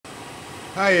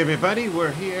Hi everybody,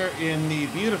 we're here in the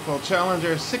beautiful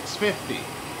Challenger 650.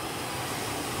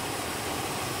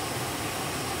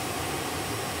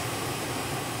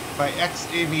 By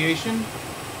X-AVIATION.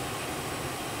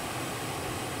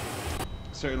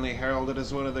 Certainly heralded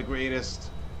as one of the greatest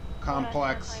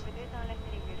complex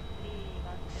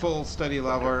full study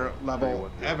level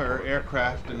ever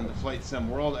aircraft in the Flightsim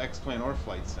world, X-Plane or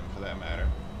Flightsim for that matter.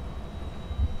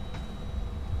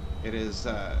 It is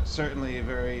certainly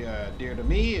very dear to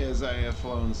me, as I have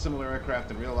flown similar aircraft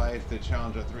in real life. The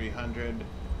Challenger 300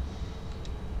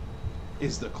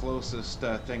 is the closest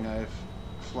thing I've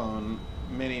flown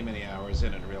many hours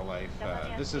in real life.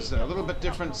 This is a little bit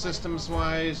different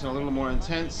systems-wise and a little more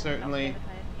intense, certainly.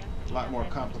 A lot more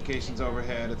complications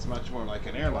overhead. It's much more like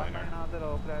an airliner.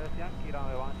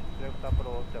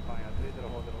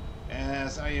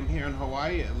 As I am here in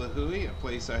Hawaii at Lihue, a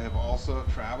place I have also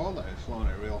traveled. I've flown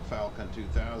a real Falcon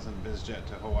 2000 BIZJET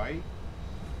to Hawaii,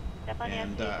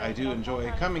 and I do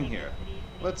enjoy coming here.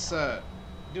 Let's do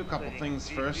a couple things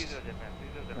first.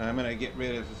 I'm going to get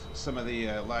rid of some of the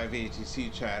live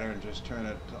ATC chatter and just turn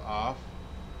it off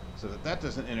so that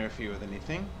doesn't interfere with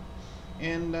anything.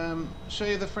 And show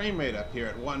you the frame rate up here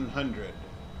at 100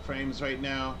 frames right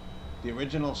now. The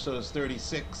original shows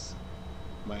 36.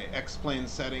 My X-Plane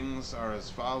settings are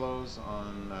as follows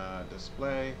on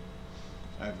display.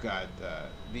 I've got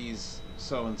these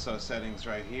so-and-so settings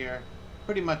right here.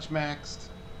 Pretty much maxed.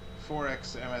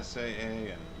 4x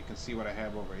MSAA, and you can see what I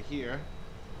have over here.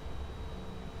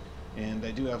 And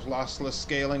I do have lossless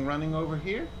scaling running over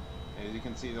here. As you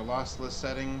can see, the lossless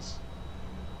settings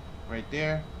right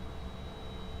there.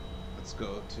 Let's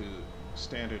go to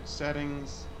standard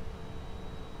settings.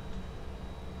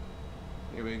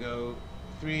 Here we go.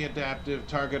 3 adaptive,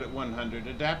 target at 100.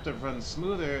 Adaptive runs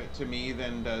smoother to me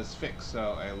than does fixed,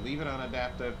 so I leave it on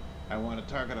adaptive. I want a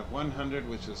target of 100,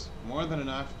 which is more than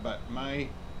enough, but my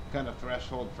kind of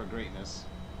threshold for greatness.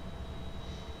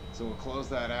 So we'll close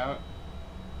that out.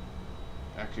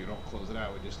 Actually, we don't close it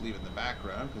out, we just leave it in the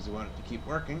background because we want it to keep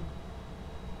working.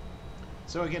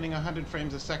 So we're getting 100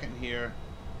 frames a second here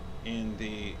in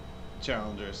the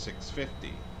Challenger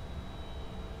 650.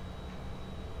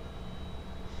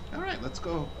 Alright, let's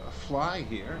go fly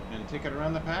here and take it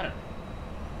around the pattern.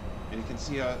 And you can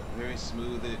see how very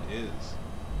smooth it is.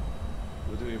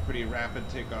 We'll do a pretty rapid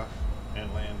takeoff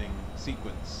and landing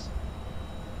sequence.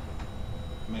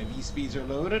 My V-speeds are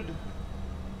loaded,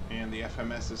 and the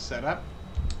FMS is set up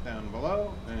down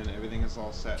below, and everything is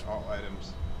all set. All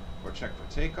items were checked for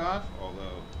takeoff,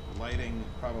 although lighting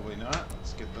probably not.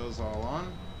 Let's get those all on.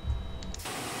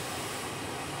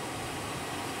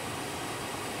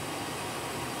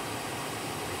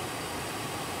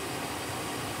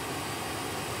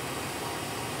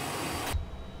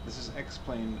 This is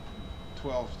X-Plane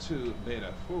 12.2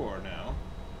 Beta 4 now.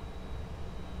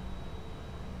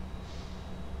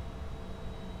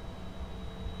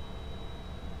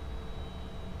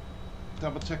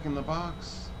 Double checking the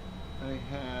box.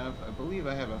 I believe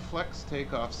I have a flex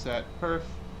takeoff set, perf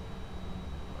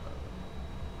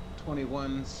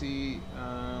 21C.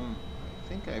 I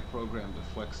think I programmed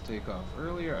a flex takeoff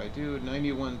earlier. I do.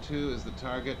 91.2 is the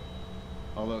target,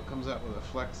 although it comes out with a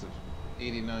flex of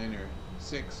 89 or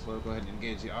 6. We'll go ahead and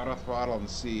engage the auto throttle and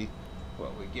see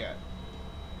what we get.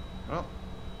 Well,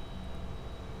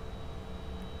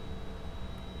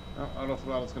 auto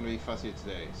throttle is going to be fussy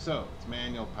today. So it's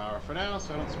manual power for now,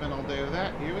 so I don't spend all day with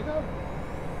that. Here we go.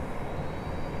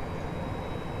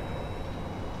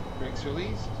 Brakes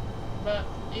released. About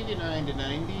 89 to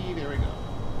 90. There we go.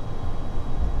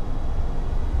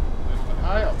 A little bit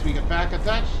high. I'll tweak it back a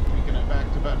touch. Tweaking it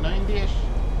back to about 90-ish.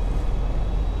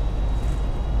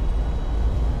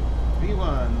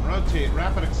 V1, rotate,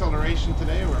 rapid acceleration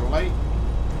today. We're light.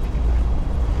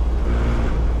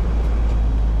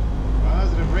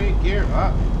 Positive rate, gear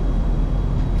up.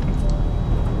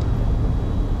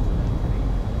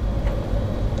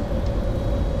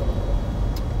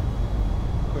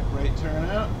 Quick right turn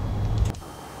out.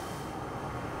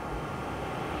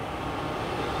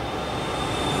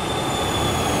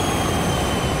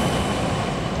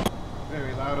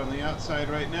 Very loud on the outside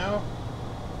right now.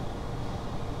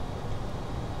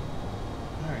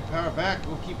 Alright, power back.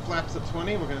 We'll keep flaps at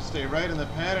 20. We're going to stay right in the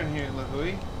pattern here at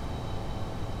Lihue.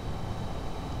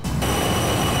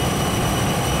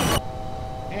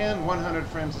 And 100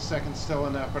 frames a second still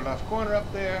in the upper left corner up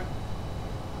there.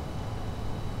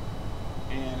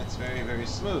 And it's very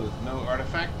smooth. No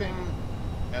artifacting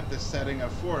at this setting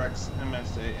of 4x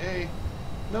MSAA.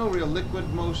 No real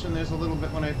liquid motion. There's a little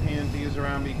bit when I pan these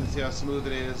around, but you can see how smooth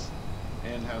it is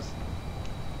and how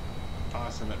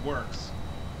awesome it works.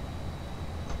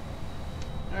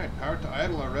 Alright, power to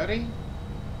idle already.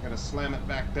 Gotta slam it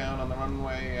back down on the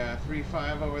runway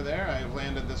 35 over there. I've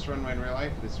landed this runway in real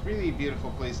life. It's a really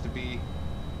beautiful place to be.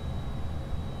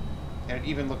 And it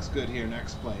even looks good here in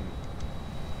X-Plane.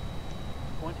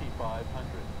 2500.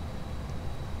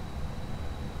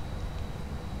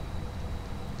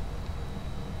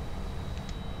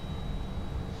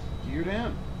 Gear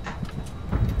down.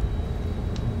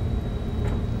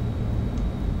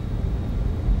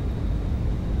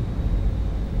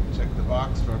 Check the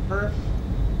box for a perf.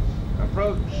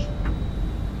 Approach.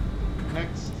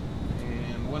 Next.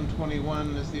 And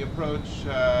 121 is the approach.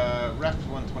 Ref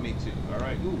 122.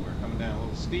 Alright, ooh, we're coming down a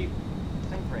little steep.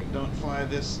 Don't fly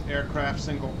this aircraft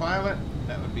single pilot.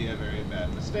 That would be a very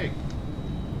bad mistake.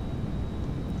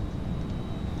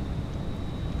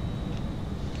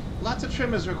 Lots of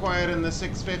trim is required in the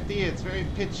 650. It's very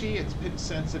pitchy. It's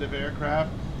pitch-sensitive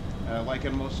aircraft. Like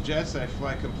in most jets, I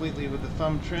fly completely with the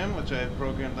thumb trim, which I have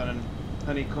programmed on a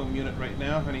honeycomb unit right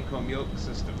now, honeycomb yoke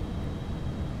system.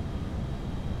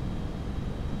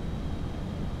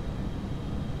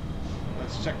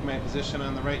 Let's check my position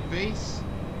on the right base.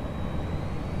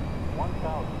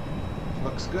 1000.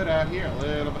 Looks good out here. A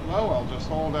little bit low. I'll just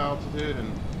hold altitude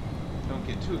and don't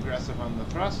get too aggressive on the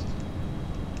thrust.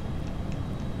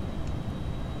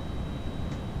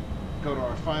 Go to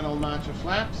our final notch of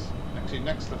flaps. Actually,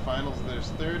 next to finals, there's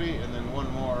 30, and then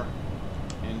one more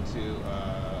into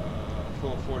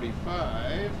full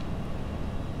 45.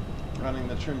 Running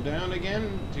the trim down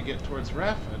again to get towards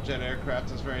ref. A jet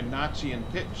aircraft is very notchy in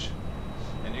pitch,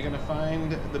 and you're going to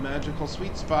find the magical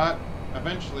sweet spot.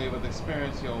 Eventually, with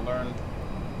experience, you'll learn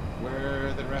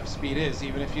where the ref speed is,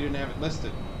 even if you didn't have it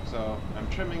listed. So I'm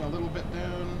trimming a little bit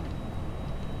down,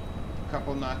 a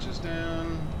couple notches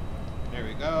down. There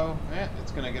we go.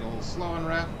 It's going to get a little slow in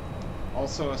ref.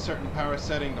 Also, a certain power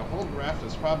setting to hold ref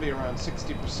is probably around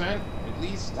 60% at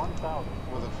least, 1000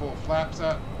 with the full flaps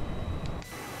up.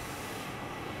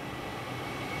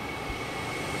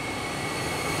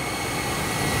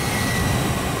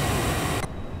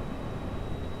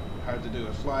 Hard to do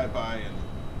a flyby and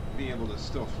be able to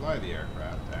still fly the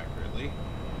aircraft accurately.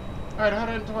 Alright,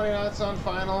 120 knots on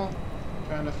final.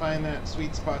 Trying to find that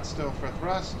sweet spot still for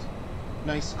thrust.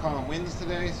 Nice calm winds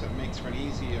today, so it makes for an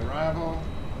easy arrival.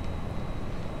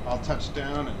 I'll touch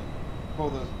down and pull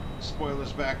the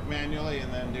spoilers back manually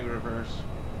and then do reverse.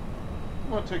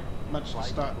 Won't take much to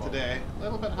start today. A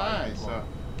little bit high, so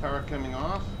power coming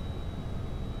off.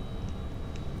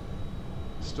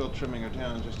 Still trimming her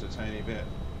down just a tiny bit.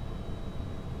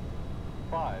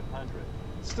 500.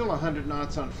 Still 100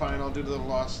 knots on final due to the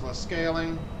lossless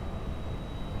scaling.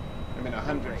 I mean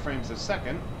 100 frames a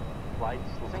second. Flight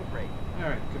sync rate.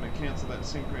 Alright, gonna cancel that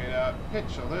sync rate out.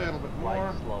 Pitch a little bit more.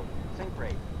 Flight slow. Sync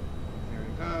rate. There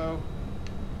we go.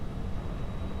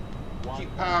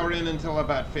 Keep power in until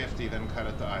about 50, then cut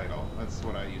it to idle. That's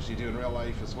what I usually do in real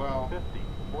life as well. 50,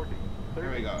 40, 30.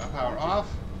 There we go. Power off.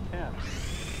 10.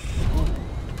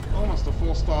 Almost a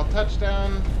full stall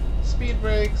touchdown. Speed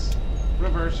brakes.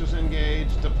 Reversers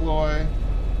engaged. Deploy.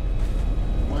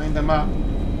 Wind them up.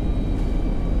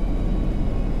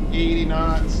 80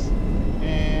 knots.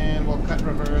 And we'll cut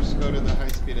reverse, go to the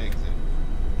high-speed exit.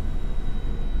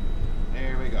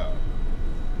 There we go.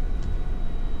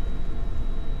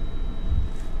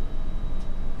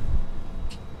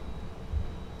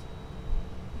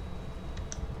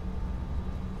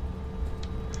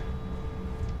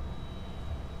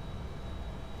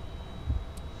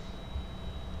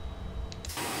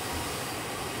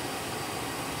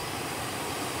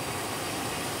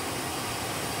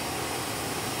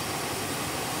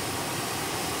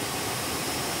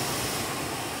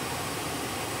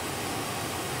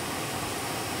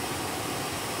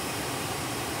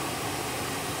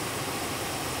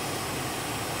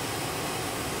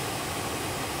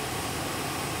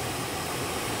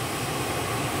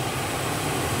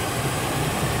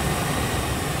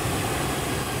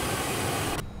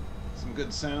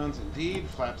 Good sounds indeed.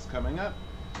 Flaps coming up.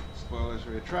 Spoilers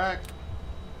retract.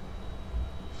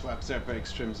 Flaps, air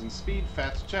brakes, trims, and speed.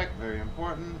 Fats check, very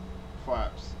important.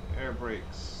 Flaps, air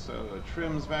brakes. So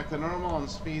trims back to normal, and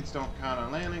speeds don't count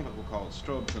on landing, but we'll call it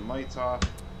strobes and lights off.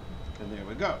 And there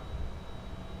we go.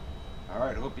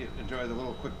 Alright, hope you enjoyed the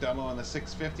little quick demo on the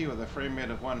 650 with a frame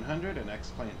rate of 100 and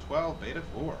X-Plane 12 Beta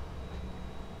 4.